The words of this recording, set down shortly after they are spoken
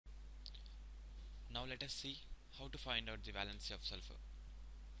Now let us see how to find out the valency of sulfur.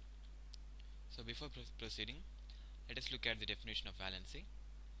 So before proceeding, let us look at the definition of valency.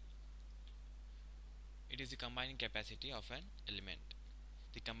 It is the combining capacity of an element.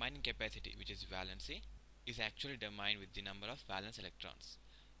 The combining capacity, which is valency, is actually determined with the number of valence electrons.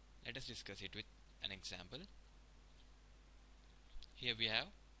 Let us discuss it with an example. Here we have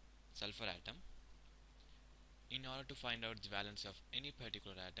sulfur atom. In order to find out the valence of any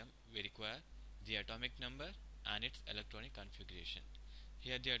particular atom, we require the atomic number and its electronic configuration.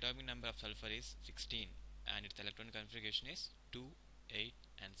 Here the atomic number of sulfur is 16 and its electronic configuration is 2, 8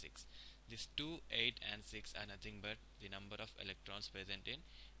 and 6. These 2, 8 and 6 are nothing but the number of electrons present in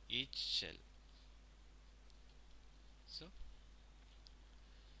each shell. So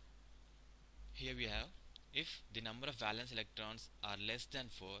here we have, if the number of valence electrons are less than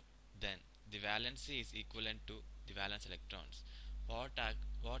 4, then the valency is equivalent to the valence electrons. What are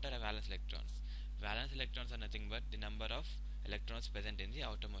valence electrons? Valence electrons are nothing but the number of electrons present in the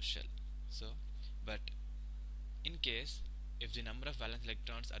outermost shell. So, but in case if the number of valence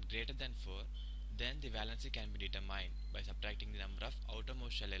electrons are greater than 4, then the valency can be determined by subtracting the number of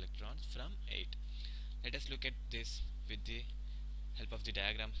outermost shell electrons from 8. Let us look at this with the help of the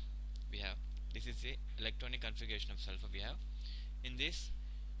diagram we have. This is the electronic configuration of sulfur we have. In this,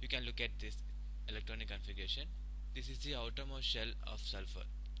 you can look at this electronic configuration. This is the outermost shell of sulfur.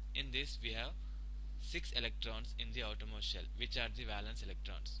 In this, we have 6 electrons in the outermost shell, which are the valence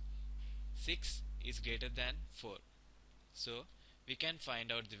electrons. 6 is greater than 4. So, we can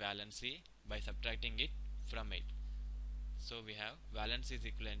find out the valency by subtracting it from 8. So, we have valency is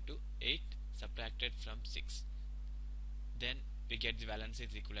equivalent to 8 subtracted from 6. Then, we get the valency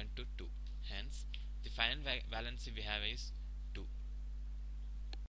is equivalent to 2. Hence, the final valency we have is